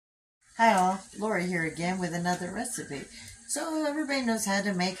Hi all, Lori here again with another recipe. So everybody knows how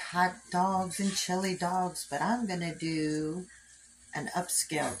to make hot dogs and chili dogs, but I'm going to do an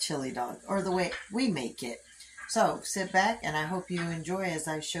upscale chili dog, or the way we make it. So sit back and I hope you enjoy as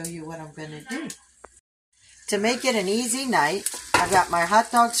I show you what I'm going to do. To make it an easy night, I got my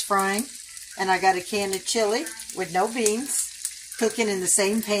hot dogs frying and I got a can of chili with no beans cooking in the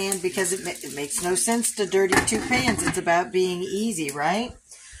same pan because it makes no sense to dirty two pans. It's about being easy, right?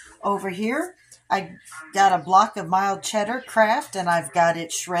 Over here, I got a block of mild cheddar Kraft, and I've got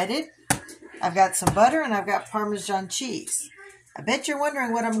it shredded. I've got some butter, and I've got Parmesan cheese. I bet you're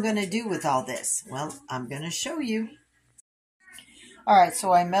wondering what I'm going to do with all this. Well, I'm going to show you. All right,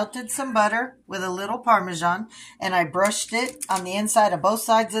 so I melted some butter with a little Parmesan, and I brushed it on the inside of both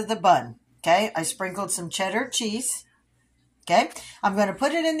sides of the bun. Okay, I sprinkled some cheddar cheese. Okay, I'm going to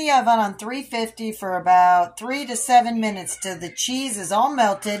put it in the oven on 350 for about 3 to 7 minutes till the cheese is all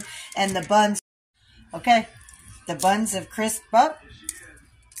melted and the buns, okay, the buns have crisped up.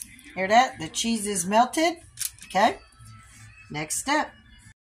 Hear that? The cheese is melted. Okay, next step.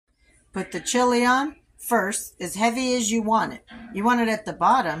 Put the chili on first, as heavy as you want it. You want it at the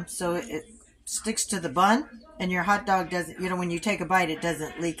bottom so it sticks to the bun and your hot dog doesn't, when you take a bite, it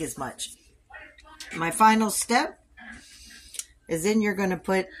doesn't leak as much. My final step is then you're going to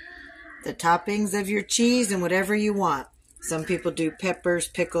put the toppings of your cheese and whatever you want. Some people do peppers,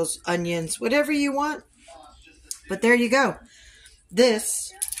 pickles, onions, whatever you want. But there you go.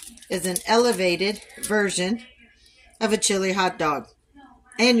 This is an elevated version of a chili hot dog.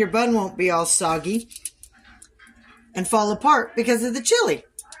 And your bun won't be all soggy and fall apart because of the chili.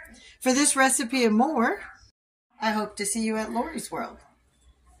 For this recipe and more, I hope to see you at Lori's World.